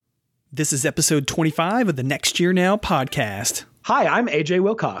This is episode 25 of the Next Year Now podcast. Hi, I'm AJ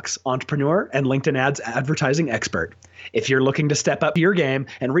Wilcox, entrepreneur and LinkedIn ads advertising expert. If you're looking to step up your game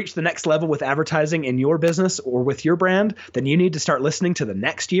and reach the next level with advertising in your business or with your brand, then you need to start listening to the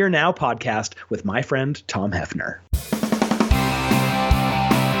Next Year Now podcast with my friend Tom Hefner.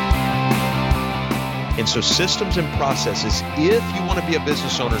 And so systems and processes, if you want to be a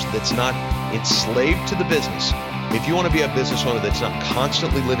business owner that's not enslaved to the business, if you want to be a business owner that's not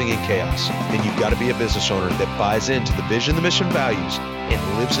constantly living in chaos, then you've got to be a business owner that buys into the vision, the mission, values,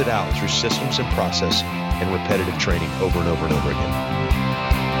 and lives it out through systems and process and repetitive training over and over and over again.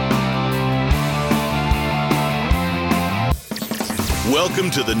 Welcome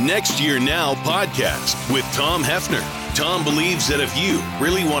to the Next Year Now podcast with Tom Hefner. Tom believes that if you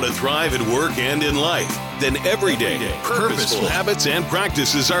really want to thrive at work and in life, then everyday, purposeful habits and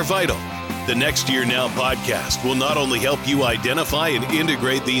practices are vital. The Next Year Now podcast will not only help you identify and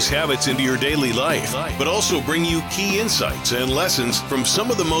integrate these habits into your daily life, but also bring you key insights and lessons from some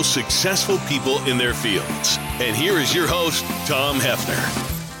of the most successful people in their fields. And here is your host, Tom Hefner.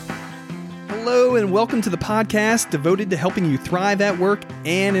 Hello and welcome to the podcast devoted to helping you thrive at work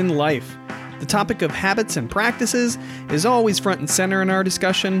and in life. The topic of habits and practices is always front and center in our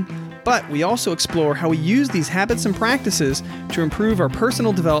discussion, but we also explore how we use these habits and practices to improve our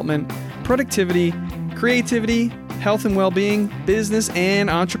personal development, productivity, creativity, health and well-being, business, and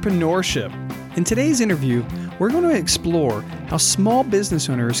entrepreneurship. In today's interview, we're going to explore how small business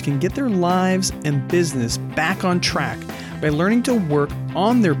owners can get their lives and business back on track by learning to work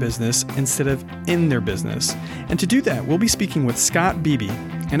on their business instead of in their business. And to do that, we'll be speaking with Scott Beebe,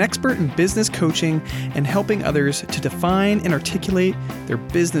 an expert in business coaching and helping others to define and articulate their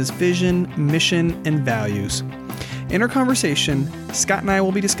business vision, mission, and values. In our conversation, Scott and I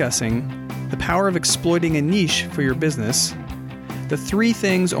will be discussing the power of exploiting a niche for your business, the three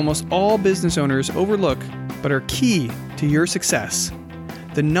things almost all business owners overlook but are key to your success,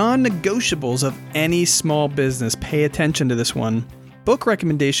 the non-negotiables of any small business. Pay attention to this one. Book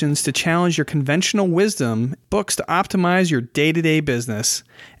recommendations to challenge your conventional wisdom, books to optimize your day-to-day business,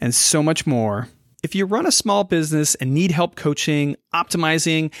 and so much more. If you run a small business and need help coaching,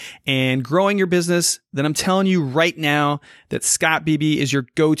 optimizing, and growing your business, then I'm telling you right now that Scott Beebe is your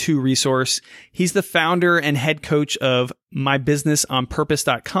go-to resource. He's the founder and head coach of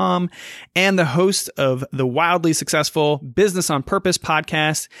mybusinessonpurpose.com and the host of the wildly successful Business on Purpose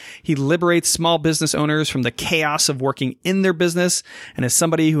podcast. He liberates small business owners from the chaos of working in their business. And as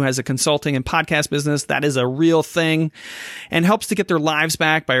somebody who has a consulting and podcast business, that is a real thing, and helps to get their lives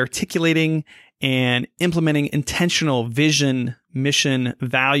back by articulating and implementing intentional vision, mission,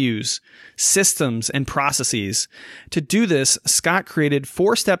 values, systems, and processes. To do this, Scott created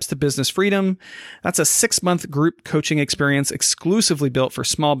 4 Steps to Business Freedom. That's a 6-month group coaching experience exclusively built for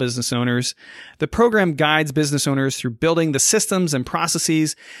small business owners. The program guides business owners through building the systems and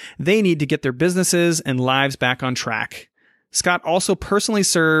processes they need to get their businesses and lives back on track. Scott also personally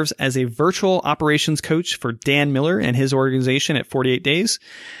serves as a virtual operations coach for Dan Miller and his organization at 48 Days.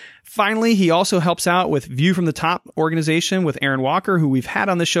 Finally, he also helps out with View from the Top organization with Aaron Walker, who we've had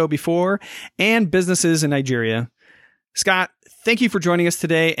on the show before, and businesses in Nigeria. Scott, thank you for joining us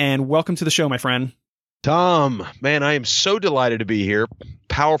today, and welcome to the show, my friend. Tom, man, I am so delighted to be here.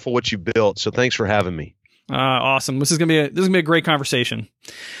 Powerful what you built, so thanks for having me. Awesome. This is gonna be a great conversation.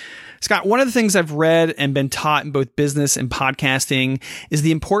 Scott, one of the things I've read and been taught in both business and podcasting is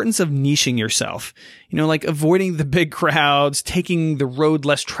the importance of niching yourself. You know, like avoiding the big crowds, taking the road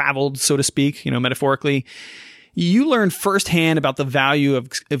less traveled, so to speak, metaphorically. You learned firsthand about the value of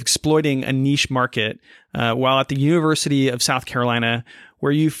exploiting a niche market while at the University of South Carolina,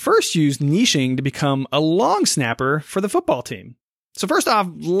 where you first used niching to become a long snapper for the football team. So first off,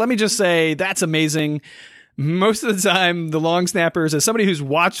 let me just say that's amazing. Most of the time, the long snappers, as somebody who's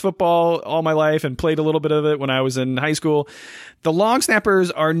watched football all my life and played a little bit of it when I was in high school, the long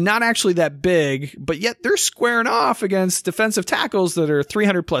snappers are not actually that big, but yet they're squaring off against defensive tackles that are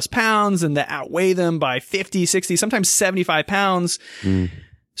 300 plus pounds and that outweigh them by 50, 60, sometimes 75 pounds.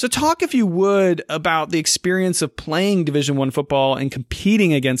 So talk, if you would, about the experience of playing Division I football and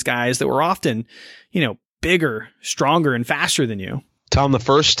competing against guys that were often, bigger, stronger, and faster than you. Tom, the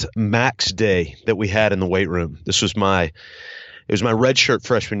first max day that we had in the weight room, it was my redshirt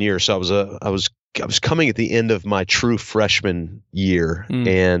freshman year. So I was coming at the end of my true freshman year,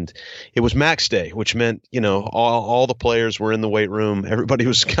 and it was max day, which meant, all the players were in the weight room. Everybody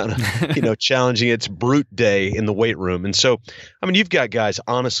was kind of, challenging. It's brute day in the weight room. And so, you've got guys,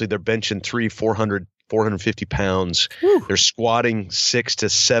 honestly, they're benching 300, 400, 450 pounds. Whew. They're squatting 6 to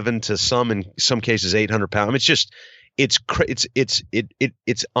 7 to in some cases 800 pounds.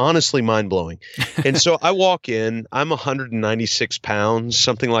 it's honestly mind blowing. And so I walk in, I'm 196 pounds,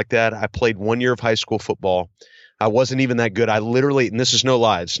 something like that. I played 1 year of high school football. I wasn't even that good. I literally, and this is no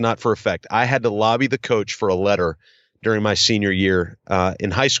lie, it's not for effect, I had to lobby the coach for a letter during my senior year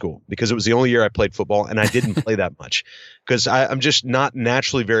in high school because it was the only year I played football, and I didn't play that much because I'm just not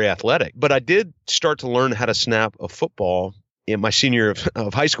naturally very athletic. But I did start to learn how to snap a football in my senior year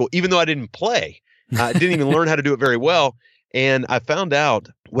of high school, even though I didn't play. I didn't even learn how to do it very well. And I found out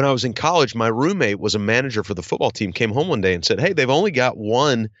when I was in college, my roommate was a manager for the football team, came home one day and said, hey, they've only got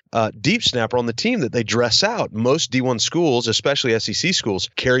one deep snapper on the team that they dress out. Most D1 schools, especially SEC schools,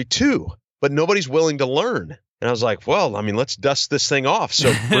 carry two, but nobody's willing to learn. And I was like, well, I mean, let's dust this thing off.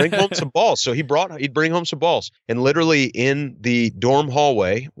 So bring home some balls. So he'd bring home some balls. And literally in the dorm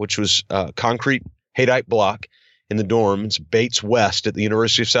hallway, which was concrete haydite block in the dorm, it's Bates West at the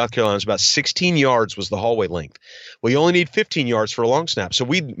University of South Carolina. It's about 16 yards was the hallway length. Well, you only need 15 yards for a long snap. So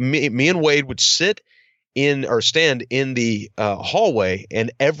me and Wade would stand in the hallway,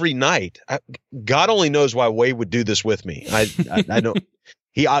 and every night, God only knows why Wade would do this with me. I don't.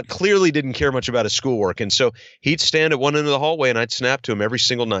 He clearly didn't care much about his schoolwork. And so he'd stand at one end of the hallway and I'd snap to him every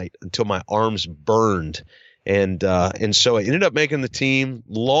single night until my arms burned. And so I ended up making the team.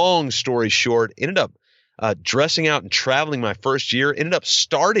 Long story short, ended up dressing out and traveling my first year, ended up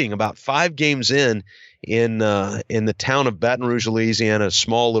starting about 5 games in the town of Baton Rouge, Louisiana, a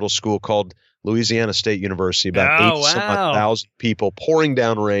small little school called Louisiana State University, about 8,000 people, pouring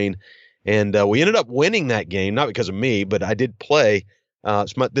down rain. And we ended up winning that game, not because of me, but I did play.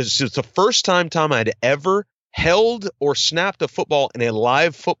 This is the first time, Tom, I had ever held or snapped a football in a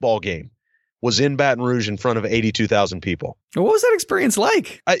live football game. Was in Baton Rouge in front of 82,000 people. What was that experience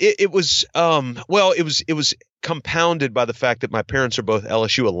like? It was compounded by the fact that my parents are both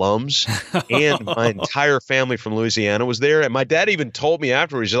LSU alums, and my entire family from Louisiana was there. And my dad even told me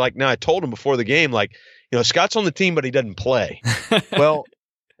afterwards, he's like, "No, I told him before the game, like, Scott's on the team, but he doesn't play." Well,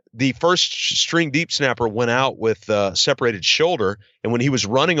 the first string deep snapper went out with separated shoulder, and when he was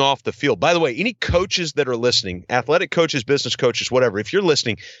running off the field, by the way, any coaches that are listening, athletic coaches, business coaches, whatever, if you're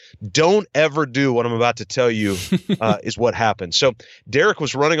listening, don't ever do what I'm about to tell you is what happened. So Derek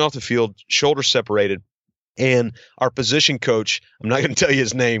was running off the field, shoulder separated, and our position coach, I'm not going to tell you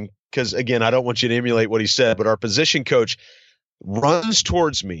his name because, again, I don't want you to emulate what he said, but our position coach runs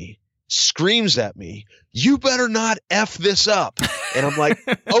towards me, screams at me, "You better not F this up." And I'm like,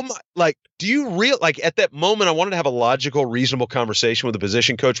 oh my, like, do you at that moment, I wanted to have a logical, reasonable conversation with the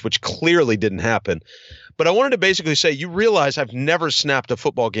position coach, which clearly didn't happen. But I wanted to basically say, you realize I've never snapped a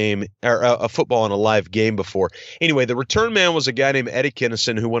football game or a football in a live game before. Anyway, the return man was a guy named Eddie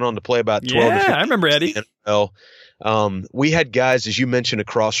Kinnison who went on to play about 12 to 15 I remember Eddie. NFL. We had guys, as you mentioned,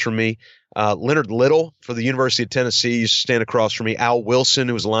 across from me. Leonard Little for the University of Tennessee used to stand across from me. Al Wilson,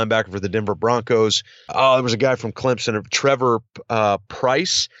 who was a linebacker for the Denver Broncos. There was a guy from Clemson, Trevor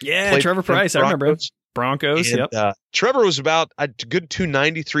Price. Yeah, Trevor Price. I remember him. Broncos, and, yep. Trevor was about a good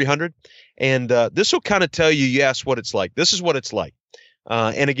 290, 300. And this will kind of tell you asked what it's like. This is what it's like.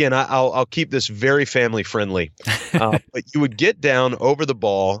 And again, I'll keep this very family friendly. But you would get down over the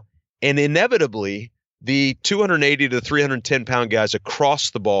ball, and inevitably the 280 to 310 pound guys across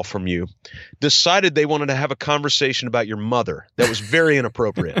the ball from you decided they wanted to have a conversation about your mother. That was very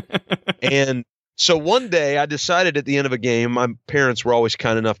inappropriate. And so one day I decided at the end of a game, my parents were always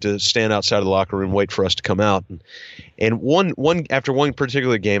kind enough to stand outside of the locker room, wait for us to come out. And after one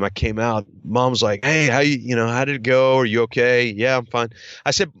particular game, I came out. Mom was like, "Hey, how did it go? Are you okay?" "Yeah, I'm fine." I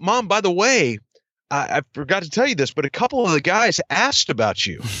said, "Mom, by the way, I forgot to tell you this, but a couple of the guys asked about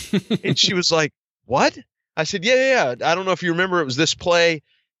you." And she was like, "What?" I said, yeah. I don't know if you remember, it was this play,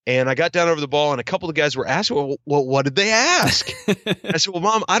 and I got down over the ball, and a couple of guys were asking, well, what did they ask? I said, "Well,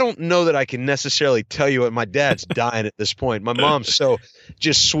 Mom, I don't know that I can necessarily tell you it. My dad's dying at this point." My mom's so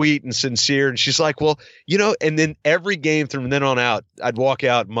just sweet and sincere, and she's like, "Well, and then every game from then on out, I'd walk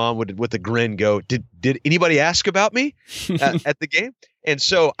out, Mom would, with a grin, go, Did anybody ask about me at the game?" And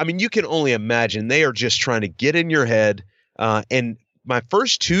so, I mean, you can only imagine they are just trying to get in your head, and my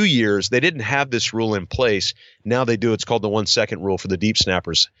first 2 years, they didn't have this rule in place. Now they do. It's called the 1 second rule for the deep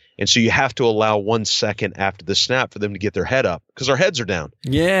snappers. And so you have to allow 1 second after the snap for them to get their head up because our heads are down.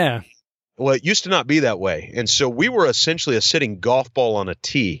 Yeah. Well, it used to not be that way. And so we were essentially a sitting golf ball on a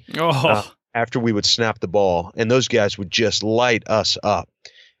tee after we would snap the ball. And those guys would just light us up.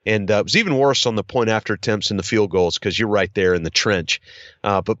 And it was even worse on the point after attempts and the field goals because you're right there in the trench.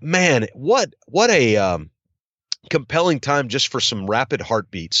 But man, what a compelling time just for some rapid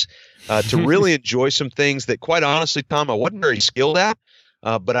heartbeats, to really enjoy some things that, quite honestly, Tom, I wasn't very skilled at,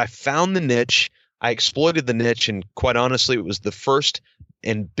 but I found the niche. I exploited the niche, and quite honestly, it was the first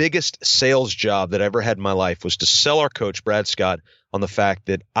and biggest sales job that I ever had in my life, was to sell our coach, Brad Scott, on the fact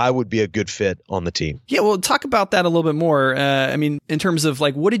that I would be a good fit on the team. Yeah, well, talk about that a little bit more. I mean, in terms of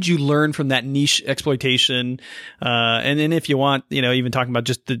like, what did you learn from that niche exploitation? And then if you want, even talking about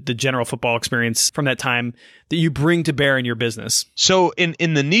just the general football experience from that time that you bring to bear in your business. So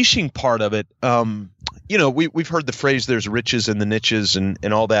in the niching part of it, we've heard the phrase, there's riches in the niches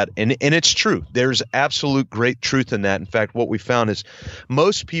and all that. And it's true. There's absolute great truth in that. In fact, what we found is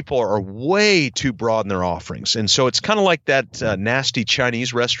most people are way too broad in their offerings. And so it's kind of like that nasty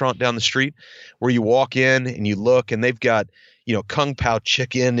Chinese restaurant down the street where you walk in and you look and they've got, Kung Pao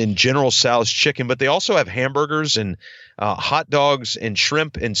chicken and General Tso's chicken, but they also have hamburgers and hot dogs and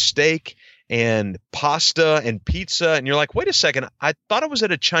shrimp and steak and pasta and pizza. And you're like, wait a second, I thought I was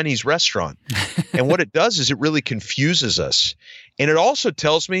at a Chinese restaurant. And what it does is it really confuses us. And it also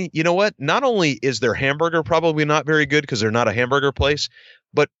tells me, you know what, not only is their hamburger probably not very good because they're not a hamburger place,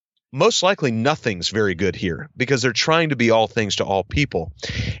 but most likely nothing's very good here because they're trying to be all things to all people.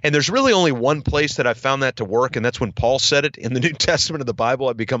 And there's really only one place that I found that to work, and that's when Paul said it in the New Testament of the Bible,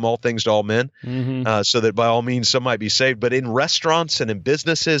 I become all things to all men, so that by all means some might be saved. But in restaurants and in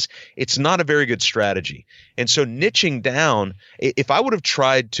businesses, it's not a very good strategy. And so niching down, if I would have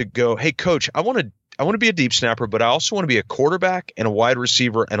tried to go, hey, coach, I want to be a deep snapper, but I also want to be a quarterback and a wide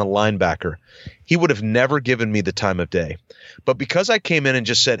receiver and a linebacker, he would have never given me the time of day. But because I came in and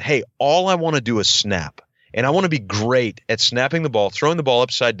just said, hey, all I want to do is snap, and I want to be great at snapping the ball, throwing the ball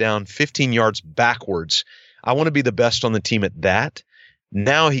upside down, 15 yards backwards. I want to be the best on the team at that.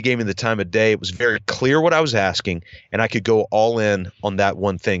 Now he gave me the time of day. It was very clear what I was asking, and I could go all in on that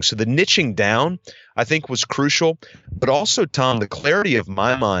one thing. So the niching down, I think, was crucial. But also, Tom, the clarity of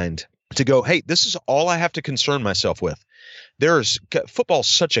my mind to go, hey, this is all I have to concern myself with. Football's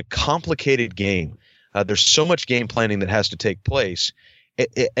such a complicated game. There's so much game planning that has to take place.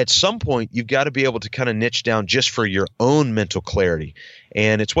 At some point, you've got to be able to kind of niche down just for your own mental clarity.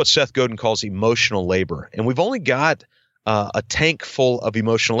 And it's what Seth Godin calls emotional labor. And we've only got a tank full of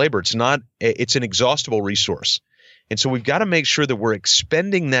emotional labor. It's an exhaustible resource. And so we've got to make sure that we're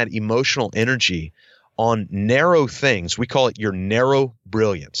expending that emotional energy on narrow things. We call it your narrow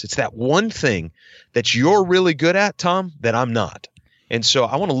brilliance. It's that one thing that you're really good at, Tom, that I'm not. And so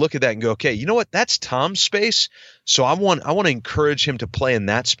I want to look at that and go, okay, you know what? That's Tom's space. So I want to encourage him to play in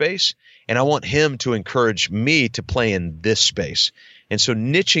that space, and I want him to encourage me to play in this space. And so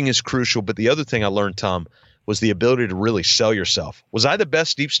niching is crucial. But the other thing I learned, Tom, was the ability to really sell yourself. Was I the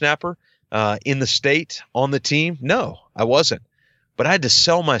best deep snapper in the state on the team? No, I wasn't. But I had to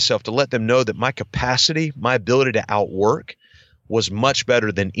sell myself to let them know that my capacity, my ability to outwork was much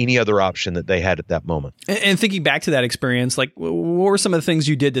better than any other option that they had at that moment. And thinking back to that experience, like what were some of the things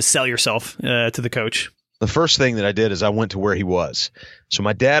you did to sell yourself to the coach? The first thing that I did is I went to where he was. So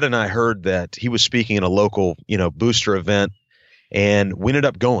my dad and I heard that he was speaking at a local, booster event, and we ended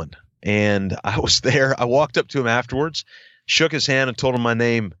up going. And I was there. I walked up to him afterwards, shook his hand and told him my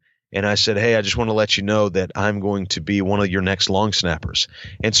name. And I said, hey, I just want to let you know that I'm going to be one of your next long snappers.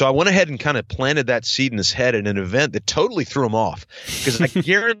 And so I went ahead and kind of planted that seed in his head at an event that totally threw him off. Because I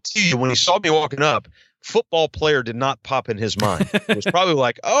guarantee you, when he saw me walking up, football player did not pop in his mind. It was probably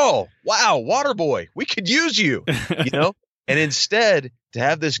like, oh, wow, water boy, we could use you, And instead, to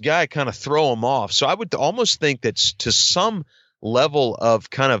have this guy kind of throw him off. So I would almost think that to some level of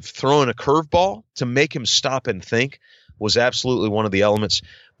kind of throwing a curveball to make him stop and think was absolutely one of the elements.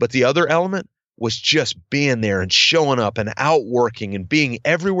 But the other element was just being there and showing up and outworking and being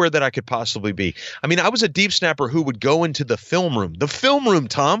everywhere that I could possibly be. I mean, I was a deep snapper who would go into the film room. The film room,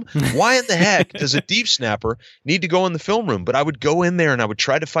 Tom. Why in the heck does a deep snapper need to go in the film room? But I would go in there and I would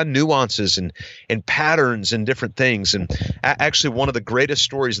try to find nuances and patterns and different things. And actually, one of the greatest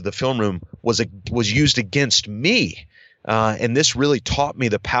stories of the film room was used against me. And this really taught me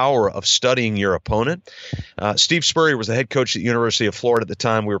the power of studying your opponent. Steve Spurrier was the head coach at the University of Florida at the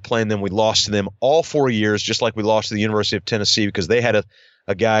time. We were playing them. We lost to them all 4 years, just like we lost to the University of Tennessee because they had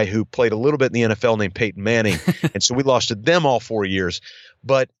a guy who played a little bit in the NFL named Peyton Manning. And so we lost to them all 4 years.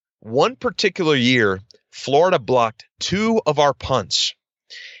 But one particular year, Florida blocked 2 of our punts.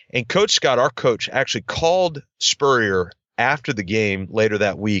 And Coach Scott, our coach, actually called Spurrier after the game later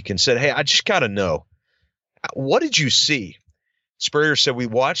that week and said, hey, I just got to know. What did you see? Spurrier said, we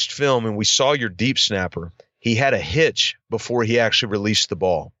watched film and we saw your deep snapper. He had a hitch before he actually released the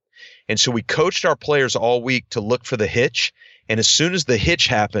ball. And so we coached our players all week to look for the hitch. And as soon as the hitch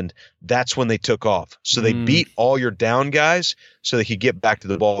happened, that's when they took off. So they beat all your down guys so they could get back to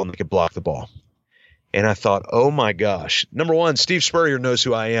the ball and they could block the ball. And I thought, oh my gosh, number one, Steve Spurrier knows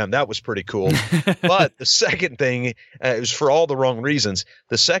who I am. That was pretty cool. But the second thing, it was for all the wrong reasons.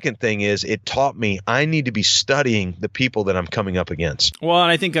 The second thing is it taught me I need to be studying the people that I'm coming up against. Well, and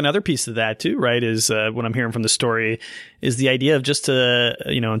I think another piece of that too, right, is what I'm hearing from the story is the idea of just,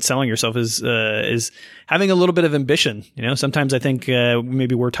 and selling yourself is having a little bit of ambition. Sometimes I think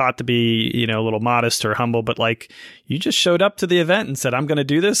maybe we're taught to be, a little modest or humble, but like you just showed up to the event and said, I'm going to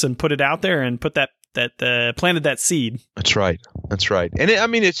do this and put it out there and put that planted that seed. That's right. And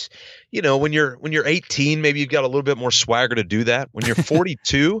it's, when you're 18, maybe you've got a little bit more swagger to do that. When you're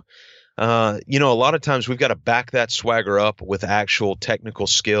 42, a lot of times we've got to back that swagger up with actual technical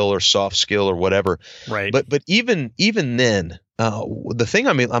skill or soft skill or whatever. Right. But even then, the thing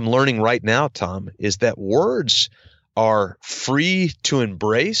I'm learning right now, Tom, is that words are free to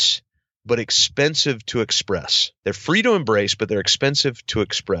embrace, but expensive to express. They're free to embrace, but they're expensive to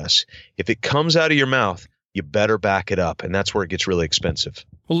express. If it comes out of your mouth, you better back it up. And that's where it gets really expensive.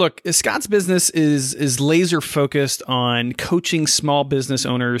 Well, look, Scott's business is laser focused on coaching small business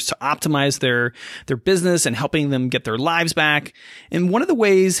owners to optimize their business and helping them get their lives back. And one of the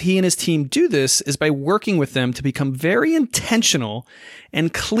ways he and his team do this is by working with them to become very intentional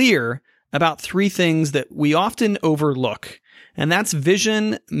and clear about three things that we often overlook. And that's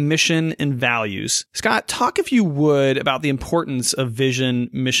vision, mission, and values. Scott, talk, if you would, about the importance of vision,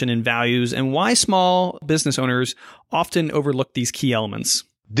 mission, and values and why small business owners often overlook these key elements.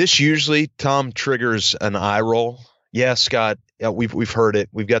 This usually, Tom, triggers an eye roll. Yeah, Scott, we've heard it.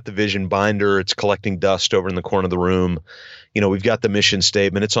 We've got the vision binder. It's collecting dust over in the corner of the room. We've got the mission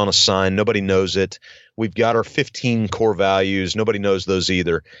statement. It's on a sign. Nobody knows it. We've got our 15 core values. Nobody knows those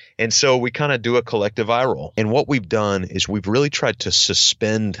either. And so we kind of do a collective eye roll. And what we've done is we've really tried to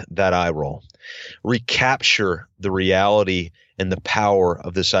suspend that eye roll, recapture the reality and the power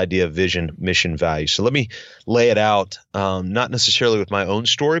of this idea of vision, mission, value. So let me lay it out, not necessarily with my own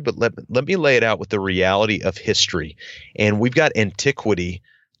story, but let me lay it out with the reality of history. And we've got antiquity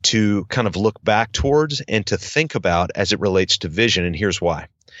to kind of look back towards and to think about as it relates to vision. And here's why.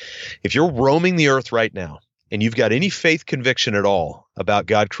 If you're roaming the earth right now and you've got any faith conviction at all about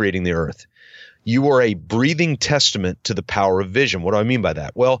God creating the earth, you are a breathing testament to the power of vision. What do I mean by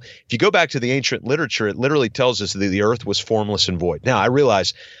that? Well, if you go back to the ancient literature, it literally tells us that the earth was formless and void. Now, I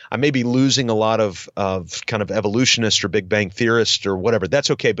realize I may be losing a lot of kind of evolutionists or Big Bang theorists or whatever.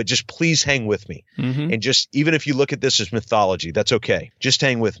 That's okay, but just please hang with me. Mm-hmm. And just even if you look at this as mythology, that's okay. Just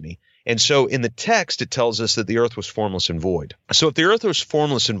hang with me. And so in the text, it tells us that the earth was formless and void. So if the earth was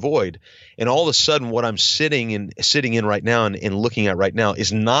formless and void, and all of a sudden what I'm sitting in right now and looking at right now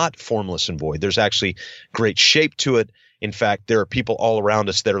is not formless and void, there's actually great shape to it. In fact, there are people all around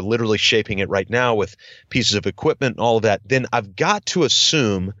us that are literally shaping it right now with pieces of equipment and all of that. Then I've got to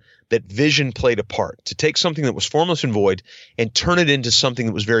assume that vision played a part, to take something that was formless and void and turn it into something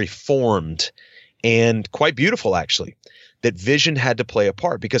that was very formed and quite beautiful, actually. That vision had to play a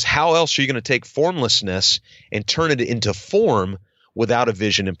part, because how else are you going to take formlessness and turn it into form without a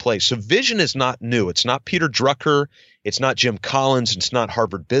vision in place? So vision is not new. It's not Peter Drucker. It's not Jim Collins. It's not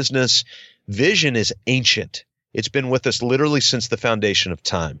Harvard Business. Vision is ancient. It's been with us literally since the foundation of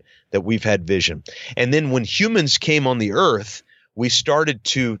time that we've had vision. And then when humans came on the earth, we started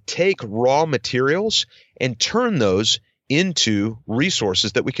to take raw materials and turn those into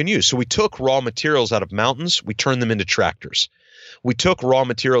resources that we can use. So we took raw materials out of mountains, we turned them into tractors. We took raw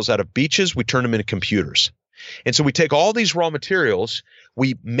materials out of beaches, we turned them into computers. And so we take all these raw materials,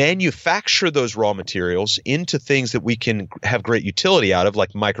 we manufacture those raw materials into things that we can have great utility out of,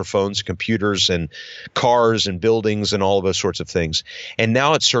 like microphones, computers, and cars and buildings and all of those sorts of things. And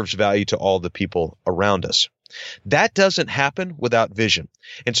now it serves value to all the people around us. That doesn't happen without vision.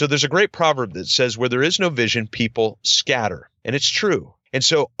 And so there's a great proverb that says, where there is no vision, people scatter. And it's true. And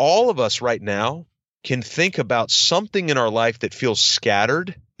so all of us right now can think about something in our life that feels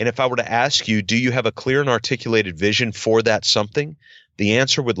scattered. And if I were to ask you, do you have a clear and articulated vision for that something? The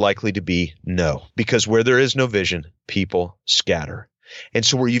answer would likely to be no, because where there is no vision, people scatter. And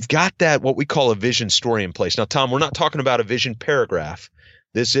so where you've got that, what we call a vision story in place. Now, Tom, we're not talking about a vision paragraph.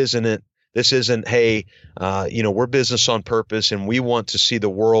 This isn't it. This isn't, hey, we're business on purpose and we want to see the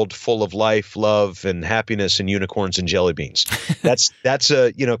world full of life, love, and happiness and unicorns and jelly beans. That's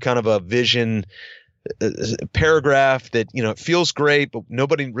a, kind of a vision paragraph that, it feels great, but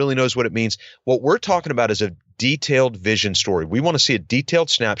nobody really knows what it means. What we're talking about is a detailed vision story. We want to see a detailed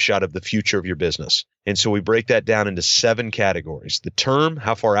snapshot of the future of your business. And so we break that down into 7 categories. The term,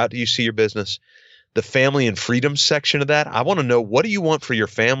 how far out do you see your business? The family and freedom section of that, I want to know, what do you want for your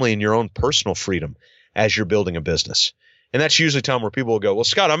family and your own personal freedom as you're building a business? And that's usually time where people will go, well,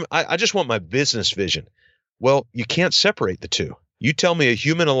 Scott, I just want my business vision. Well, you can't separate the two. You tell me a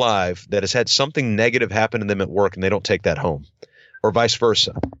human alive that has had something negative happen to them at work and they don't take that home, or vice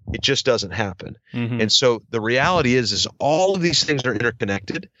versa. It just doesn't happen. Mm-hmm. And so the reality is all of these things are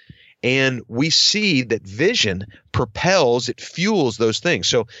interconnected, and we see that vision propels, it fuels those things.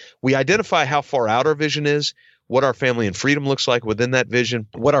 So we identify how far out our vision is, what our family and freedom looks like within that vision,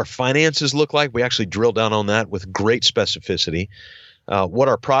 what our finances look like. We actually drill down on that with great specificity, what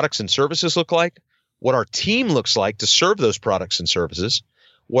our products and services look like, what our team looks like to serve those products and services,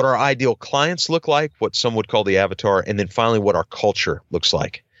 what our ideal clients look like, what some would call the avatar, and then finally what our culture looks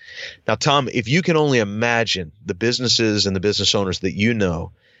like. Now, Tom, if you can only imagine the businesses and the business owners that you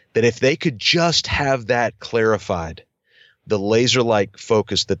know, that if they could just have that clarified, the laser-like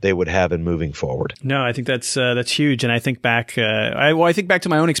focus that they would have in moving forward. No, I think that's huge. And I think back, I think back to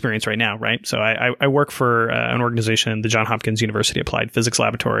my own experience right now, right? So I work for an organization, the Johns Hopkins University Applied Physics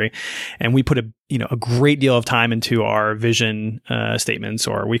Laboratory, and we put a great deal of time into our vision statements,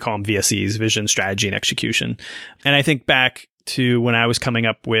 or we call them VSEs, vision, strategy, and execution. And I think back to when I was coming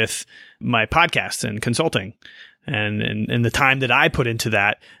up with my podcast and consulting, and the time that I put into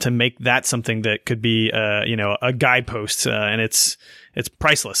that to make that something that could be a guidepost, and it's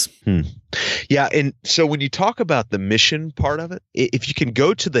priceless. Yeah, and so when you talk about the mission part of it, if you can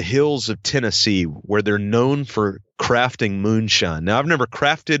go to the hills of Tennessee where they're known for crafting moonshine. Now, I've never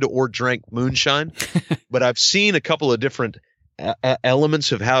crafted or drank moonshine, but I've seen a couple of different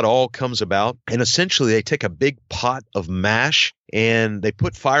elements of how it all comes about. And essentially, they take a big pot of mash and they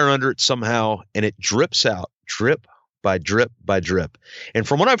put fire under it somehow, and it drips out. Drip by drip by drip. And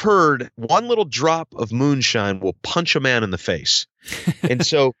from what I've heard, one little drop of moonshine will punch a man in the face. And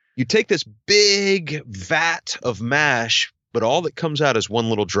so you take this big vat of mash, but all that comes out is one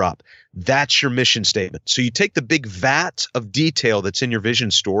little drop. That's your mission statement. So you take the big vat of detail that's in your vision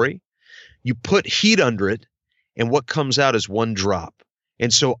story, you put heat under it, and what comes out is one drop.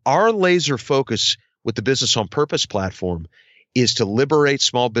 And so our laser focus with the Business on Purpose platform is to liberate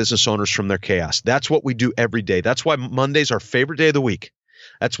small business owners from their chaos. That's what we do every day. That's why Monday's our favorite day of the week.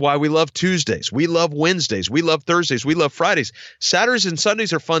 That's why we love Tuesdays. We love Wednesdays. We love Thursdays. We love Fridays. Saturdays and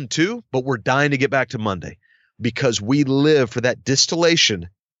Sundays are fun too, but we're dying to get back to Monday because we live for that distillation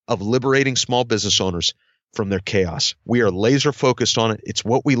of liberating small business owners from their chaos. We are laser focused on it. It's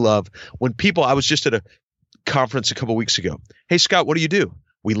what we love. I was just at a conference a couple weeks ago. Hey, Scott, what do you do?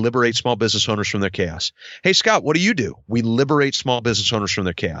 We liberate small business owners from their chaos. Hey, Scott, what do you do? We liberate small business owners from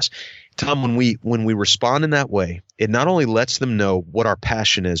their chaos. Tom, when we respond in that way, it not only lets them know what our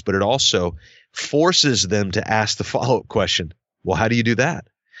passion is, but it also forces them to ask the follow-up question. Well, how do you do that?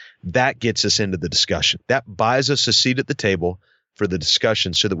 That gets us into the discussion. That buys us a seat at the table for the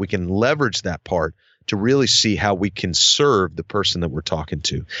discussion so that we can leverage that part to really see how we can serve the person that we're talking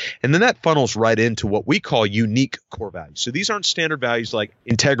to. And then that funnels right into what we call unique core values. So these aren't standard values like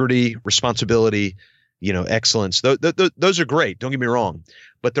integrity, responsibility, excellence. Those are great. Don't get me wrong,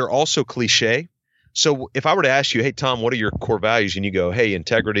 but they're also cliche. So if I were to ask you, hey, Tom, what are your core values? And you go, hey,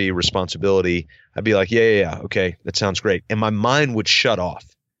 integrity, responsibility. I'd be like, yeah. Okay. That sounds great. And my mind would shut off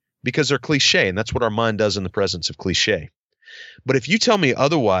because they're cliche. And that's what our mind does in the presence of cliche. But if you tell me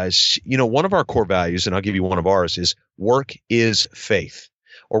otherwise, one of our core values, and I'll give you one of ours, is work is faith.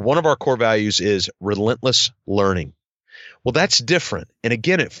 Or one of our core values is relentless learning. Well, that's different. And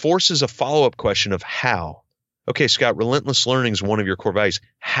again, it forces a follow-up question of how. Okay, Scott, relentless learning is one of your core values.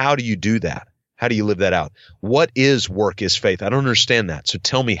 How do you do that? How do you live that out? What is work is faith? I don't understand that. So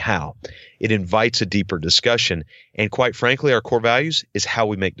tell me how. It invites a deeper discussion. And quite frankly, our core values is how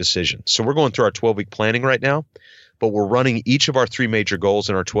we make decisions. So we're going through our 12-week planning right now. But we're running each of our 3 major goals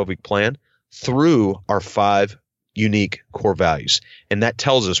in our 12-week plan through our 5 unique core values. And that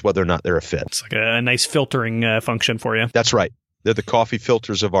tells us whether or not they're a fit. It's like a nice filtering function for you. That's right. They're the coffee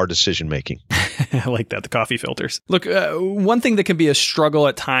filters of our decision making. I like that, the coffee filters. Look, one thing that can be a struggle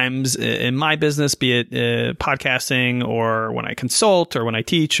at times in my business, be it podcasting or when I consult or when I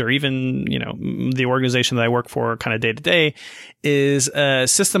teach or even, the organization that I work for kind of day to day, is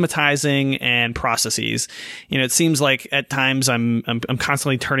systematizing and processes. It seems like at times I'm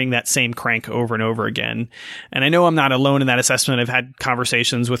constantly turning that same crank over and over again. And I know I'm not alone in that assessment. I've had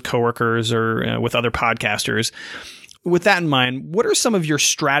conversations with coworkers or with other podcasters. With that in mind, what are some of your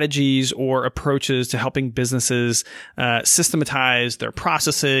strategies or approaches to helping businesses systematize their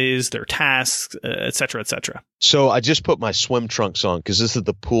processes, their tasks, et cetera, et cetera? So I just put my swim trunks on because this is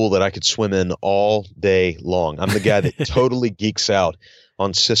the pool that I could swim in all day long. I'm the guy that totally geeks out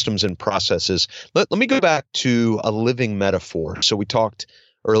on systems and processes. Let me go back to a living metaphor. So we talked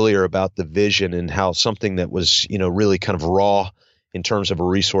earlier about the vision and how something that was, really kind of raw in terms of a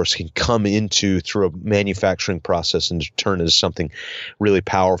resource can come into through a manufacturing process and turn into something really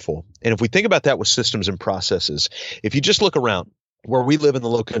powerful. And if we think about that with systems and processes, if you just look around where we live in the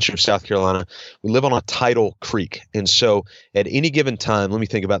low country of South Carolina, we live on a tidal creek. And so at any given time, let me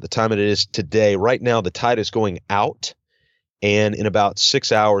think about the time it is today. Right now, the tide is going out. And in about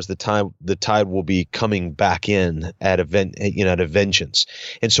 6 hours, the tide will be coming back in at a vengeance.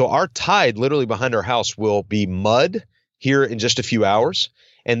 And so our tide literally behind our house will be mud here in just a few hours.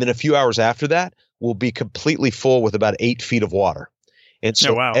 And then a few hours after that will be completely full with about 8 feet of water. And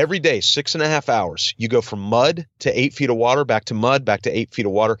so every day, 6.5 hours, you go from mud to 8 feet of water, back to mud, back to 8 feet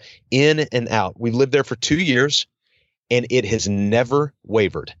of water, in and out. We've lived there for 2 years, and it has never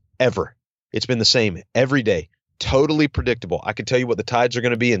wavered, ever. It's been the same every day. Totally predictable. I can tell you what the tides are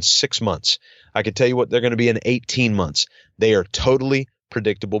going to be in 6 months. I can tell you what they're going to be in 18 months. They are totally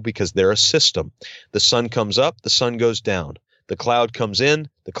predictable because they're a system. The sun comes up, the sun goes down. The cloud comes in,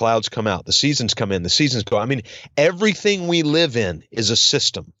 the clouds come out. The seasons come in, the seasons go. I mean, everything we live in is a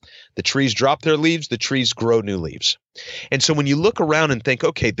system. The trees drop their leaves, the trees grow new leaves. And so when you look around and think,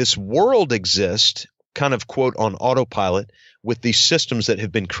 okay, this world exists, kind of quote, on autopilot with these systems that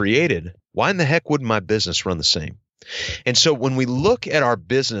have been created, why in the heck wouldn't my business run the same? And so when we look at our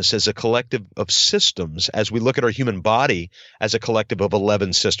business as a collective of systems, as we look at our human body as a collective of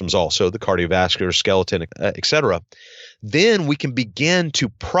 11 systems also, the cardiovascular, skeleton, et cetera, then we can begin to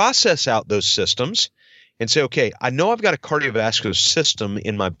process out those systems and say, okay, I know I've got a cardiovascular system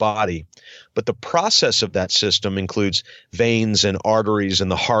in my body, but the process of that system includes veins and arteries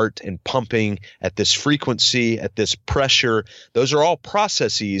and the heart and pumping at this frequency, at this pressure. Those are all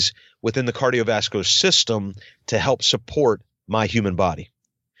processes within the cardiovascular system to help support my human body.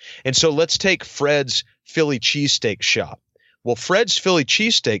 And so let's take Fred's Philly cheesesteak shop. Well, Fred's Philly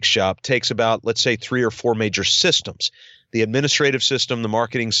cheesesteak shop takes about, let's say, 3 or 4 major systems: the administrative system, the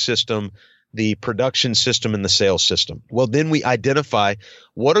marketing system, the production system, and the sales system. Well, then we identify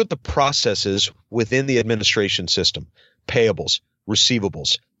what are the processes within the administration system: payables,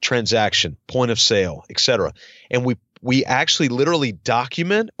 receivables, transaction, point of sale, et cetera. And we actually literally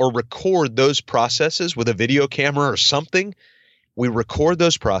document or record those processes with a video camera or something. We record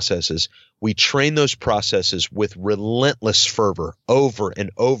those processes. We train those processes with relentless fervor over and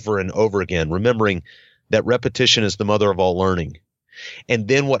over and over again, remembering that repetition is the mother of all learning. And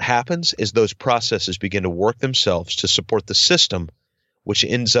then what happens is those processes begin to work themselves to support the system, which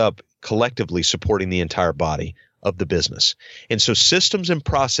ends up collectively supporting the entire body of the business. And so systems and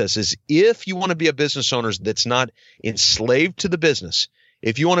processes, if you want to be a business owner that's not enslaved to the business,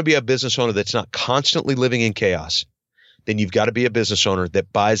 if you want to be a business owner that's not constantly living in chaos, then you've got to be a business owner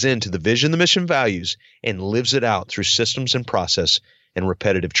that buys into the vision, the mission, values, and lives it out through systems and process and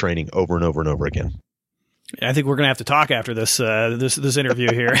repetitive training over and over and over again. I think we're going to have to talk after this this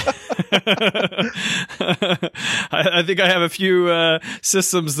interview here. I think I have a few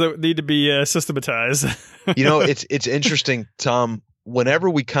systems that need to be systematized. It's interesting, Tom. Whenever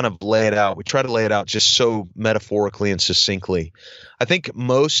we kind of lay it out, we try to lay it out just so metaphorically and succinctly. I think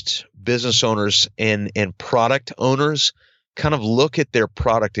most business owners and product owners kind of look at their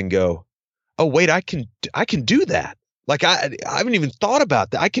product and go, "Oh, wait, I can do that. Like I haven't even thought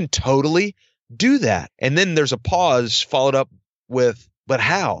about that. I can totally do that." And then there's a pause followed up with, "But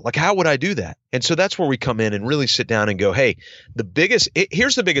how? Like, how would I do that?" And so that's where we come in and really sit down and go, hey,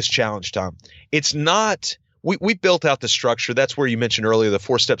 here's the biggest challenge, Tom. It's not, we built out the structure. That's where you mentioned earlier, the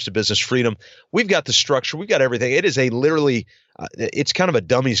 4 steps to business freedom. We've got the structure. We've got everything. It is it's kind of a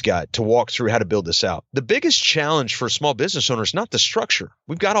dummy's guide to walk through how to build this out. The biggest challenge for a small business owner is not the structure.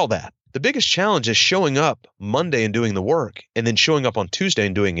 We've got all that. The biggest challenge is showing up Monday and doing the work, and then showing up on Tuesday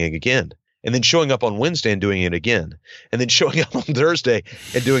and doing it again. And then showing up on Wednesday and doing it again. And then showing up on Thursday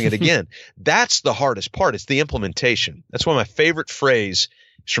and doing it again. That's the hardest part. It's the implementation. That's why my favorite phrase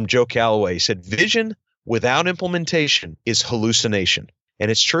is from Joe Calloway. He said, "Vision without implementation is hallucination."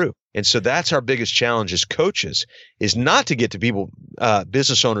 And it's true. And so that's our biggest challenge as coaches, is not to get to people,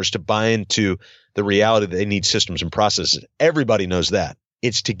 business owners, to buy into the reality that they need systems and processes. Everybody knows that.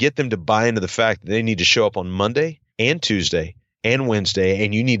 It's to get them to buy into the fact that they need to show up on Monday and Tuesday and Wednesday,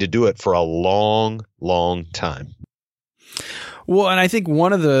 and you need to do it for a long, long time. Well, and I think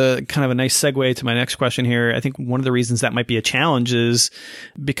one of the kind of a nice segue to my next question here, I think one of the reasons that might be a challenge is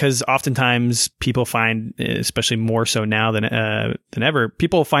because oftentimes people find, especially more so now than ever,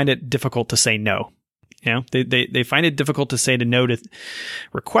 people find it difficult to say no. They find it difficult to say no to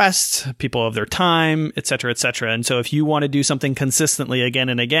requests, people of their time, et cetera, et cetera. And so if you want to do something consistently again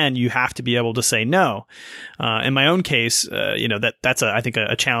and again, you have to be able to say no. In my own case, that's I think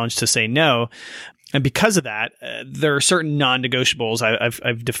a challenge to say no. And because of that, there are certain non-negotiables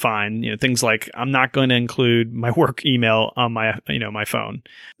I've defined. Things like I'm not going to include my work email on my phone.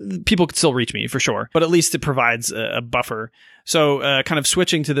 People can still reach me for sure, but at least it provides a buffer. So, kind of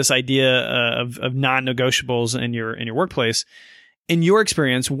switching to this idea of non-negotiables in your workplace. In your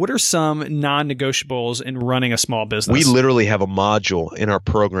experience, what are some non-negotiables in running a small business? We literally have a module in our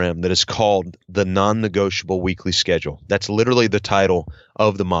program that is called the non-negotiable weekly schedule. That's literally the title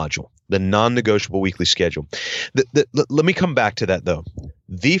of the module, the non-negotiable weekly schedule. Let me come back to that, though.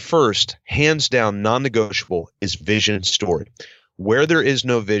 The first, hands down, non-negotiable is vision story. Where there is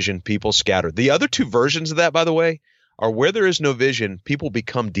no vision, people scatter. The other two versions of that, by the way, are where there is no vision, people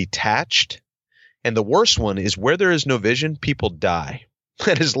become detached. And the worst one is where there is no vision, people die.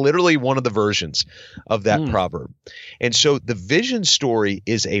 That is literally one of the versions of that proverb. And so the vision story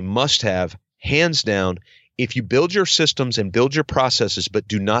is a must-have, hands down. If you build your systems and build your processes but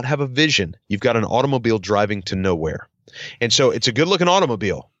do not have a vision, you've got an automobile driving to nowhere. And so it's a good-looking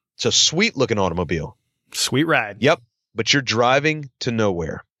automobile. It's a sweet-looking automobile. Sweet ride. Yep. But you're driving to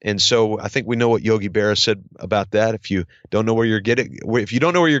nowhere. And so I think we know what Yogi Berra said about that. If you don't know where you're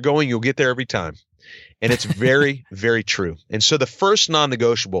going, you'll get there every time. And it's very, very true. And so the first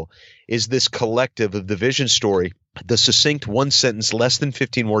non-negotiable is this collective of the vision story, the succinct one sentence, less than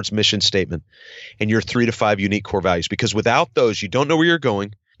 15 words mission statement, and your 3 to 5 unique core values. Because without those, you don't know where you're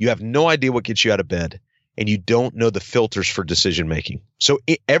going. You have no idea what gets you out of bed, and you don't know the filters for decision making. So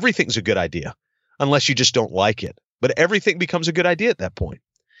everything's a good idea unless you just don't like it. But everything becomes a good idea at that point.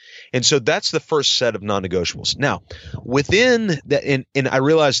 And so that's the first set of non-negotiables. Now, within that, and I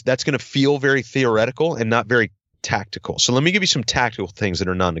realize that's going to feel very theoretical and not very tactical. So let me give you some tactical things that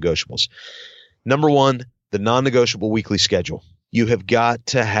are non-negotiables. Number one, the non-negotiable weekly schedule. You have got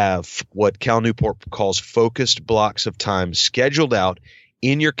to have what Cal Newport calls focused blocks of time scheduled out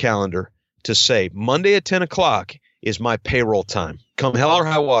in your calendar to say Monday at 10 o'clock is my payroll time. Come hell or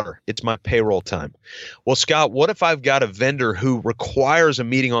high water, it's my payroll time. Well, Scott, what if I've got a vendor who requires a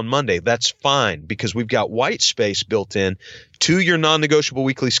meeting on Monday? That's fine because we've got white space built in to your non-negotiable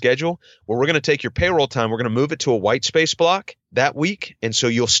weekly schedule where we're going to take your payroll time. We're going to move it to a white space block that week, and so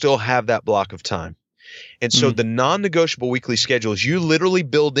you'll still have that block of time. And so the non-negotiable weekly schedule is you literally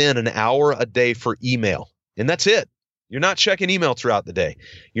build in an hour a day for email, and that's it. You're not checking email throughout the day.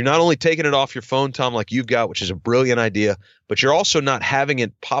 You're not only taking it off your phone, Tom, like you've got, which is a brilliant idea, but you're also not having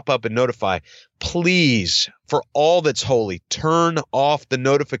it pop up and notify. Please, for all that's holy, turn off the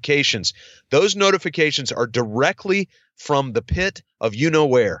notifications. Those notifications are directly from the pit of you know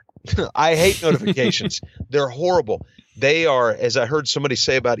where. I hate notifications. They're horrible. They are, as I heard somebody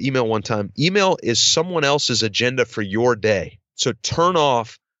say about email one time, email is someone else's agenda for your day. So turn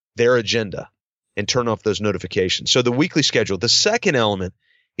off their agenda and turn off those notifications. So the weekly schedule. The second element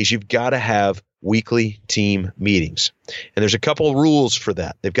is you've got to have weekly team meetings. And there's a couple of rules for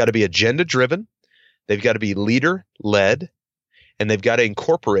that. They've got to be agenda driven. They've got to be leader led. And they've got to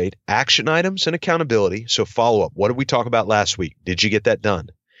incorporate action items and accountability. So follow up. What did we talk about last week? Did you get that done?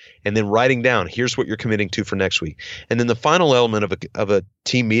 And then writing down, here's what you're committing to for next week. And then the final element of a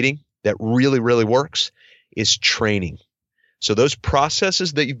team meeting that really, really works is training. So those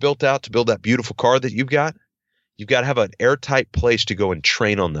processes that you've built out to build that beautiful car that you've got to have an airtight place to go and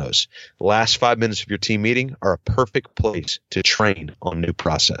train on those. The last 5 minutes of your team meeting are a perfect place to train on new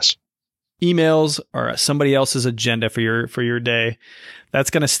process. Emails are somebody else's agenda for your day.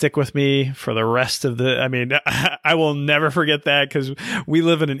 That's going to stick with me for the rest of I will never forget that because we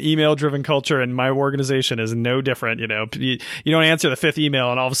live in an email driven culture and my organization is no different. You don't answer the 5th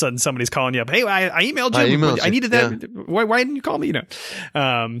email and all of a sudden somebody's calling you up. Hey, I emailed you. I needed that. Yeah. Why didn't you call me?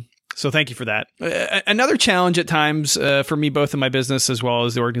 So thank you for that. Another challenge at times for me, both in my business as well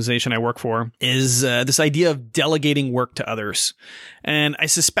as the organization I work for, is this idea of delegating work to others. And I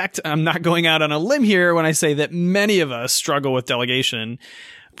suspect I'm not going out on a limb here when I say that many of us struggle with delegation.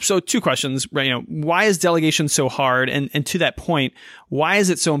 So 2 questions, right? Why is delegation so hard? And to that point, why is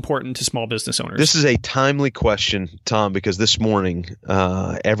it so important to small business owners? This is a timely question, Tom, because this morning,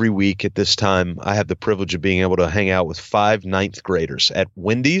 every week at this time, I have the privilege of being able to hang out with 5 ninth graders at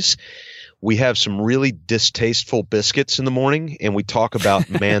Wendy's. We have some really distasteful biscuits in the morning, and we talk about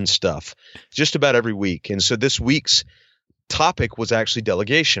man stuff just about every week. And so this week's topic was actually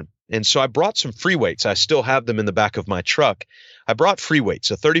delegation. And so I brought some free weights. I still have them in the back of my truck. I brought free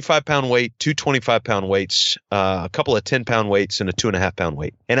weights, a 35-pound weight, 2 25-pound weights, a couple of 10-pound weights, and a 2.5-pound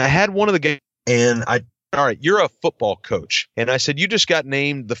weight. And I had one of the And all right, you're a football coach. And I said, you just got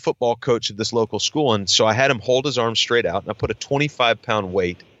named the football coach at this local school. And so I had him hold his arms straight out, and I put a 25-pound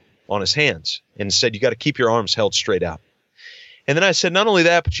weight on his hands and said, you got to keep your arms held straight out. And then I said, not only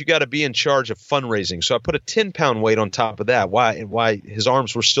that, but you got to be in charge of fundraising. So I put a 10-pound weight on top of that. Why his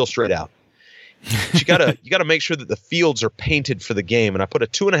arms were still straight out. But you got to make sure that the fields are painted for the game. And I put a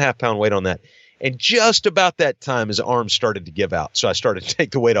 2.5-pound weight on that. And just about that time, his arms started to give out. So I started to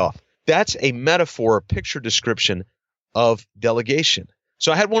take the weight off. That's a metaphor, a picture description of delegation.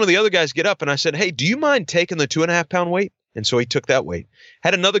 So I had one of the other guys get up and I said, hey, do you mind taking the 2.5-pound weight? And so he took that weight.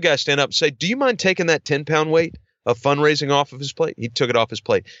 Had another guy stand up and say, do you mind taking that 10-pound weight of fundraising off of his plate? He took it off his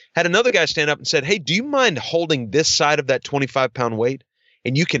plate. Had another guy stand up and said, hey, do you mind holding this side of that 25-pound weight?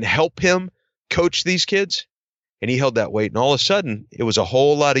 And you can help him coach these kids? And he held that weight. And all of a sudden, it was a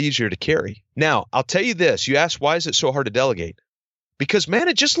whole lot easier to carry. Now, I'll tell you this. You ask, why is it so hard to delegate? Because, man,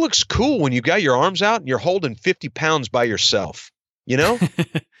 it just looks cool when you got your arms out and you're holding 50 pounds by yourself, you know?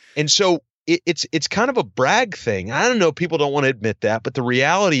 And so it's kind of a brag thing. I don't know. People don't want to admit that. But the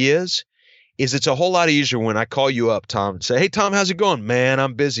reality is it's a whole lot easier when I call you up, Tom, and say, hey, Tom, how's it going? Man,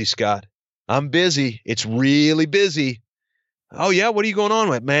 I'm busy, Scott. I'm busy. It's really busy. Oh, yeah? What are you going on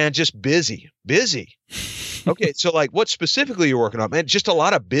with? Man, just busy. Busy. Okay, so like what specifically you're working on? Man, just a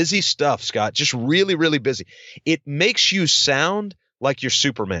lot of busy stuff, Scott. Just really, really busy. It makes you sound like you're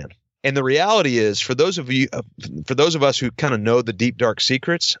Superman. And the reality is, for those of us who kind of know the deep, dark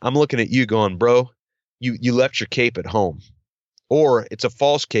secrets, I'm looking at you going, bro, you left your cape at home. Or it's a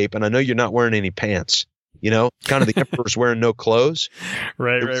false cape, and I know you're not wearing any pants. You know, kind of the emperor's wearing no clothes.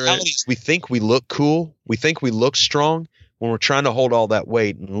 Right. Is we think we look cool. We think we look strong when we're trying to hold all that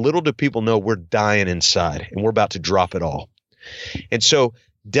weight. And little do people know we're dying inside, and we're about to drop it all. And so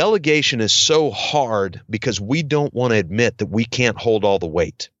delegation is so hard because we don't want to admit that we can't hold all the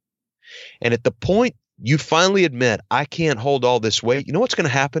weight. And at the point you finally admit, I can't hold all this weight, you know what's going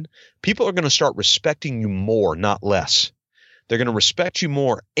to happen? People are going to start respecting you more, not less. They're going to respect you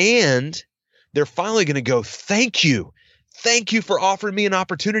more, and they're finally going to go, thank you. Thank you for offering me an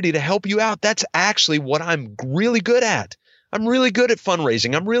opportunity to help you out. That's actually what I'm really good at. I'm really good at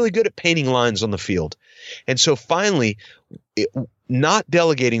fundraising. I'm really good at painting lines on the field. And so finally, not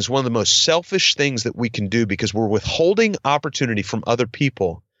delegating is one of the most selfish things that we can do because we're withholding opportunity from other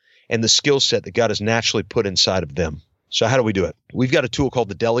people and the skill set that God has naturally put inside of them. So how do we do it? We've got a tool called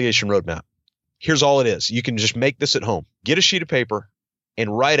the Delegation Roadmap. Here's all it is. You can just make this at home. Get a sheet of paper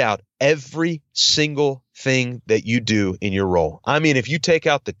and write out every single thing that you do in your role. I mean, if you take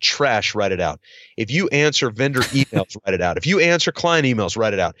out the trash, write it out. If you answer vendor emails, write it out. If you answer client emails,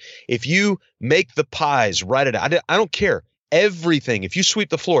 write it out. If you make the pies, write it out. I don't care. Everything. If you sweep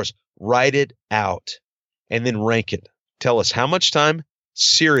the floors, write it out and then rank it. Tell us how much time,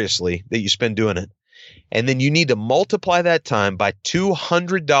 seriously, that you spend doing it. And then you need to multiply that time by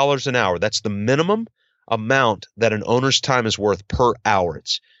 $200 an hour. That's the minimum amount that an owner's time is worth per hour.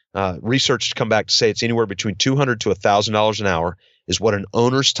 It's research to come back to say it's anywhere between $200 to $1,000 an hour is what an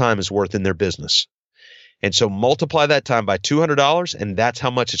owner's time is worth in their business. And so multiply that time by $200, and that's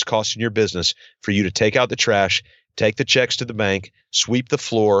how much it's costing your business for you to take out the trash, take the checks to the bank, sweep the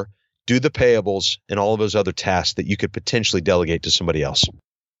floor, do the payables, and all of those other tasks that you could potentially delegate to somebody else.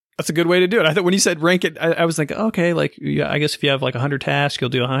 That's a good way to do it. I thought when you said rank it, I was thinking, okay, like I guess if you have like 100 tasks, you'll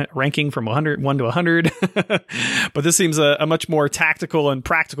do a ranking from 1 to 100. But this seems a much more tactical and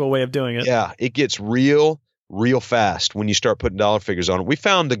practical way of doing it. Yeah, it gets real fast when you start putting dollar figures on it. We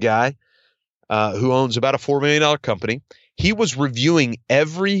found a guy who owns about a $4 million company. He was reviewing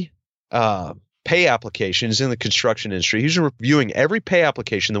every pay applications in the construction industry. He was reviewing every pay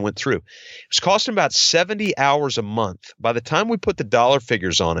application that went through. It was costing about 70 hours a month. By the time we put the dollar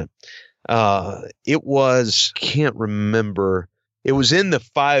figures on it, it was, can't remember, it was in the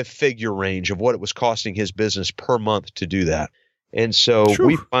 5-figure range of what it was costing his business per month to do that. And so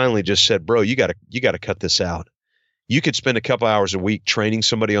we finally just said, bro, you got to cut this out. You could spend a couple hours a week training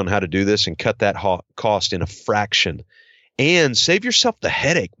somebody on how to do this and cut that cost in a fraction. And save yourself the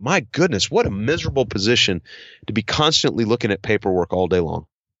headache. My goodness, what a miserable position to be constantly looking at paperwork all day long.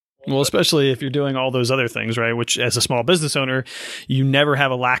 Well, especially if you're doing all those other things, right? Which as a small business owner, you never have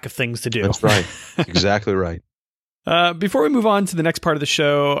a lack of things to do. That's right. Exactly right. Before we move on to the next part of the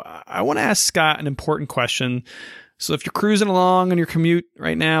show, I want to ask Scott an important question. So if you're cruising along on your commute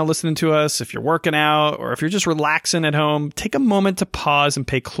right now, listening to us, if you're working out, or if you're just relaxing at home, take a moment to pause and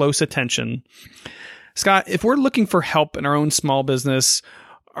pay close attention. Scott, if we're looking for help in our own small business,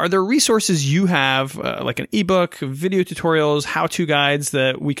 are there resources you have, like an ebook, video tutorials, how-to guides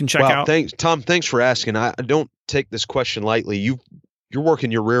that we can check out? Thanks, Tom. Thanks for asking. I don't take this question lightly. You're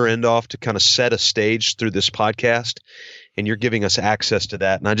working your rear end off to kind of set a stage through this podcast, and you're giving us access to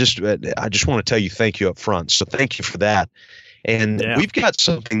that. And I just want to tell you thank you up front. So thank you for that. And we've got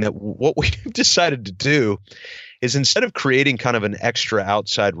something that what we've decided to do is, instead of creating kind of an extra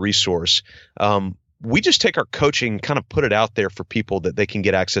outside resource, we just take our coaching, kind of put it out there for people that they can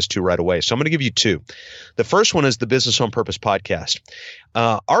get access to right away. So I'm going to give you two. The first one is the Business on Purpose podcast.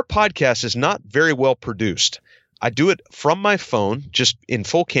 Our podcast is not very well produced. I do it from my phone, just in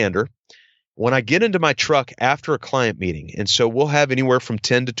full candor, when I get into my truck after a client meeting. And so we'll have anywhere from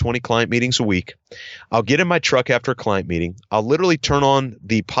 10 to 20 client meetings a week. I'll get in my truck after a client meeting. I'll literally turn on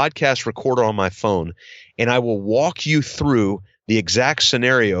the podcast recorder on my phone, and I will walk you through the exact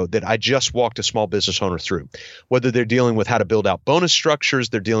scenario that I just walked a small business owner through. Whether they're dealing with how to build out bonus structures,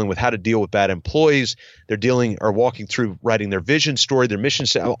 they're dealing with how to deal with bad employees, they're dealing or walking through writing their vision story, their mission,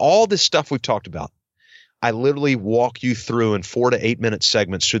 all this stuff we've talked about. I literally walk you through in 4 to 8 minute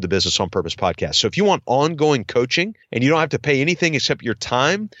segments through the Business on Purpose podcast. So if you want ongoing coaching and you don't have to pay anything except your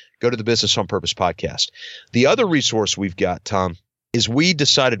time, go to the Business on Purpose podcast. The other resource we've got, Tom, is we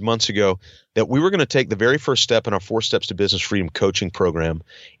decided months ago that we were going to take the very first step in our 4 Steps to Business Freedom coaching program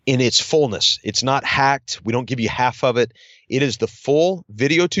in its fullness. It's not hacked. We don't give you half of it. It is the full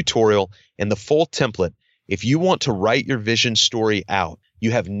video tutorial and the full template. If you want to write your vision story out, you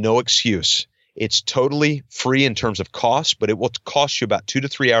have no excuse. It's totally free in terms of cost, but it will cost you about 2 to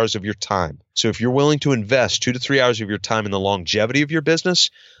 3 hours of your time. So if you're willing to invest 2 to 3 hours of your time in the longevity of your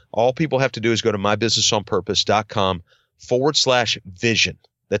business, all people have to do is go to mybusinessonpurpose.com/vision.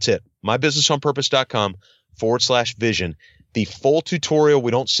 That's it. mybusinessonpurpose.com/vision. The full tutorial,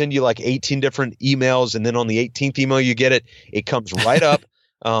 we don't send you like 18 different emails, and then on the 18th email you get it. It comes right up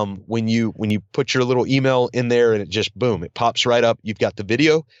when you put your little email in there, and it just, boom, it pops right up. You've got the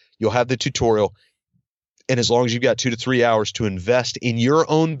video. You'll have the tutorial, and as long as you've got 2 to 3 hours to invest in your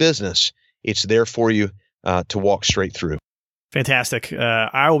own business, it's there for you to walk straight through. Fantastic.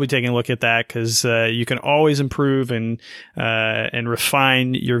 I will be taking a look at that, because you can always improve and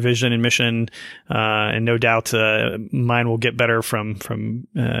refine your vision and mission, and no doubt mine will get better from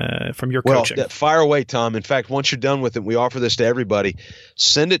your coaching. Well, fire away, Tom. In fact, once you're done with it, we offer this to everybody.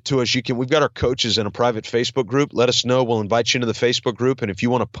 Send it to us. We've got our coaches in a private Facebook group. Let us know. We'll invite you into the Facebook group, and if you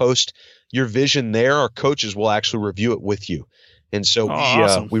want to post your vision there, our coaches will actually review it with you. And so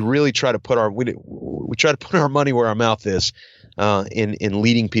awesome. We really try to put our money where our mouth is. In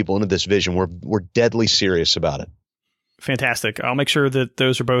leading people into this vision. We're deadly serious about it. Fantastic. I'll make sure that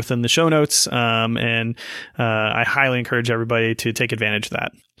those are both in the show notes, and I highly encourage everybody to take advantage of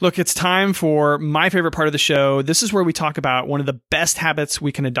that. Look, it's time for my favorite part of the show. This is where we talk about one of the best habits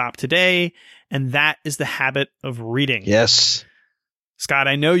we can adopt today, and that is the habit of reading. Yes. Scott,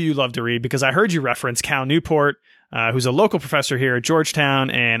 I know you love to read, because I heard you reference Cal Newport, who's a local professor here at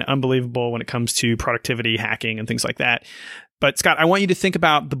Georgetown and unbelievable when it comes to productivity hacking and things like that. But Scott, I want you to think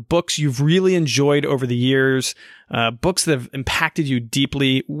about the books you've really enjoyed over the years, books that have impacted you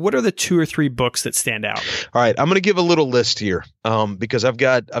deeply. What are the 2 or 3 books that stand out? All right, I'm going to give a little list here, because I've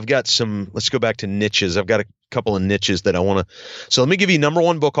got some. Let's go back to niches. I've got a couple of niches that I want to. So let me give you number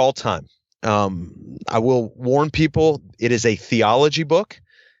 1 book all time. I will warn people, it is a theology book.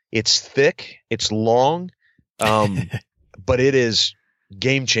 It's thick, it's long, but it is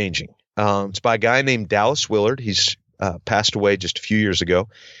game changing. It's by a guy named Dallas Willard. He's passed away just a few years ago.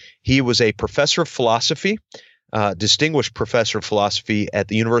 He was a professor of philosophy, distinguished professor of philosophy at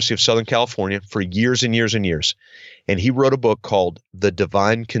the University of Southern California for years and years and years. And he wrote a book called The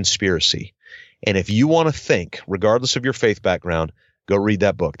Divine Conspiracy. And if you want to think, regardless of your faith background, go read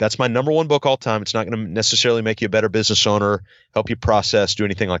that book. That's my number 1 book all time. It's not going to necessarily make you a better business owner, help you process, do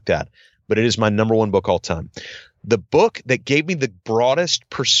anything like that. But it is my number 1 book all time. The book that gave me the broadest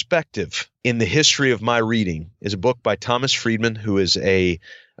perspective in the history of my reading is a book by Thomas Friedman, who is a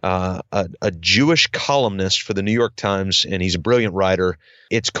Jewish columnist for the New York Times, and he's a brilliant writer.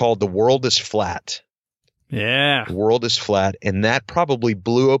 It's called The World is Flat. Yeah. The World is Flat, and that probably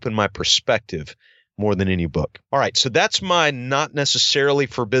blew open my perspective more than any book. All right, so that's my not necessarily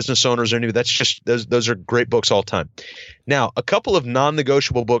for business owners or anything. That's just those are great books all time. Now, a couple of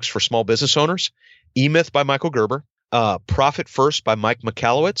non-negotiable books for small business owners. E-Myth by Michael Gerber, Profit First by Mike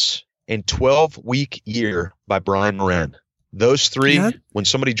Michalowicz, and 12-Week Year by Brian Moran. Those 3, when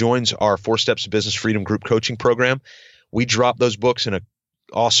somebody joins our 4 Steps to Business Freedom group coaching program, we drop those books in an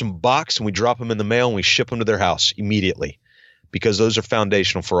awesome box, and we drop them in the mail, and we ship them to their house immediately, because those are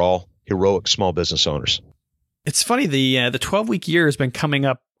foundational for all heroic small business owners. It's funny, the 12-week year has been coming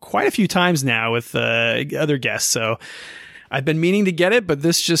up quite a few times now with other guests, so I've been meaning to get it, but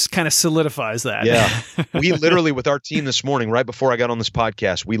this just kind of solidifies that. Yeah. We literally, with our team this morning, right before I got on this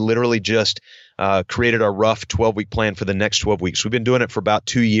podcast, we literally just created our rough 12-week plan for the next 12 weeks. We've been doing it for about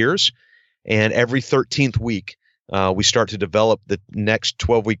 2 years. And every 13th week, we start to develop the next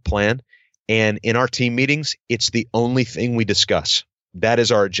 12-week plan. And in our team meetings, it's the only thing we discuss. That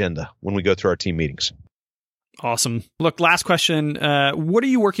is our agenda when we go through our team meetings. Awesome. Look, last question. What are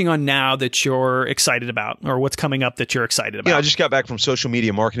you working on now that you're excited about, or what's coming up that you're excited about? Yeah, I just got back from Social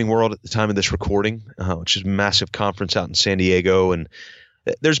Media Marketing World at the time of this recording, which is a massive conference out in San Diego. And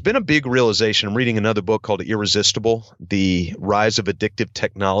there's been a big realization. I'm reading another book called Irresistible, The Rise of Addictive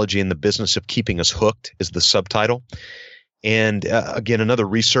Technology and the Business of Keeping Us Hooked is the subtitle. And again, another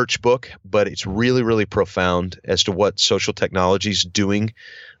research book, but it's really, really profound as to what social technology is doing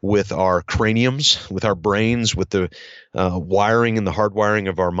with our craniums, with our brains, with the wiring and the hardwiring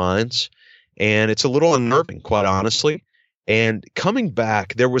of our minds. And it's a little unnerving, quite honestly. And coming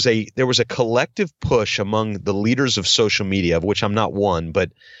back, there was a collective push among the leaders of social media, of which I'm not one,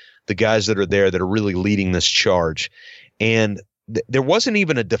 but the guys that are there that are really leading this charge. And there wasn't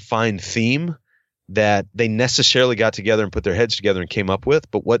even a defined theme that they necessarily got together and put their heads together and came up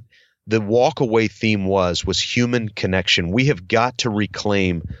with. But what the walk-away theme was human connection. We have got to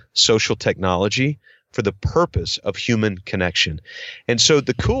reclaim social technology for the purpose of human connection. And so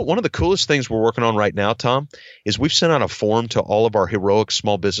one of the coolest things we're working on right now, Tom, is we've sent out a form to all of our heroic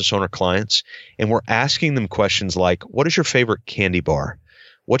small business owner clients, and we're asking them questions like, what is your favorite candy bar?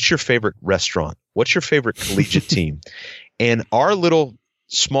 What's your favorite restaurant? What's your favorite collegiate team? And our little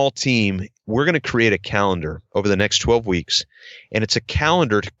small team, we're going to create a calendar over the next 12 weeks, and it's a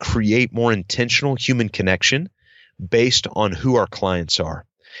calendar to create more intentional human connection based on who our clients are.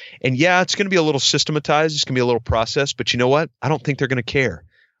 And yeah, it's going to be a little systematized. It's going to be a little process, but you know what? I don't think they're going to care.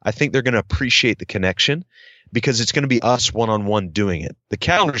 I think they're going to appreciate the connection because it's going to be us one-on-one doing it. The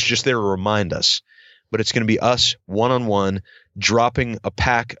calendar is just there to remind us, but it's going to be us one-on-one dropping a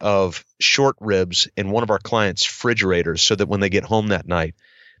pack of short ribs in one of our clients' refrigerators so that when they get home that night,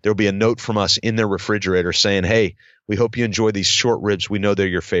 there'll be a note from us in their refrigerator saying, hey, we hope you enjoy these short ribs. We know they're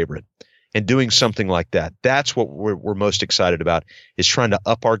your favorite. And doing something like that, that's what we're most excited about, is trying to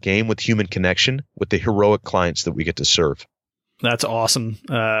up our game with human connection with the heroic clients that we get to serve. That's awesome.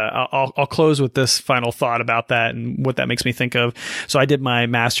 I'll close with this final thought about that and what that makes me think of. So I did my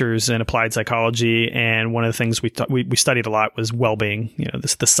master's in applied psychology, and one of the things we studied a lot was well-being.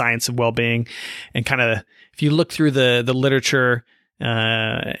 The science of well-being, and kind of if you look through the literature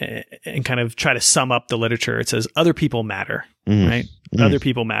and kind of try to sum up the literature, it says other people matter, right? Other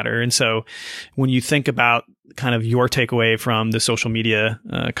people matter. And so when you think about kind of your takeaway from the social media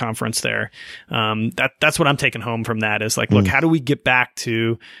conference there, that's what I'm taking home from that is like, look, how do we get back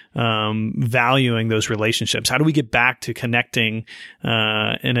to valuing those relationships? How do we get back to connecting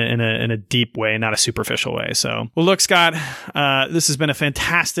in a deep way, not a superficial way? So, well, look, Scott, this has been a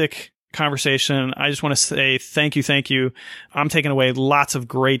fantastic conversation. I just want to say thank you. I'm taking away lots of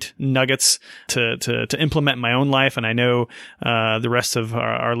great nuggets to implement in my own life, and I know the rest of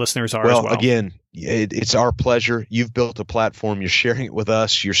our listeners are as well. Again, it's our pleasure. You've built a platform. You're sharing it with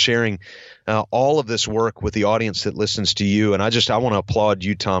us. You're sharing all of this work with the audience that listens to you. And I want to applaud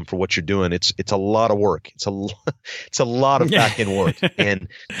you, Tom, for what you're doing. It's a lot of work. It's a lot of back end work, and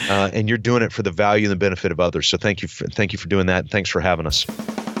you're doing it for the value and the benefit of others. So thank you for doing that. And thanks for having us.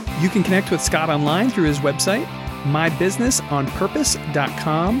 You can connect with Scott online through his website,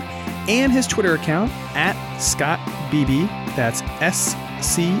 mybusinessonpurpose.com, and his Twitter account @ScottBeebe. That's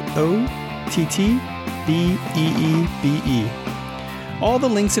SCOTTBEEBE. All the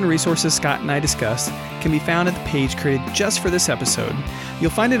links and resources Scott and I discussed can be found at the page created just for this episode.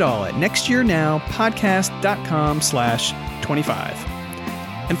 You'll find it all at nextyearnowpodcast.com/25.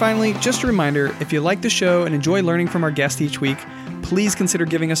 And finally, just a reminder, if you like the show and enjoy learning from our guests each week, please consider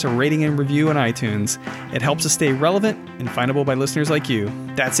giving us a rating and review on iTunes. It helps us stay relevant and findable by listeners like you.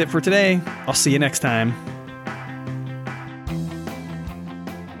 That's it for today. I'll see you next time.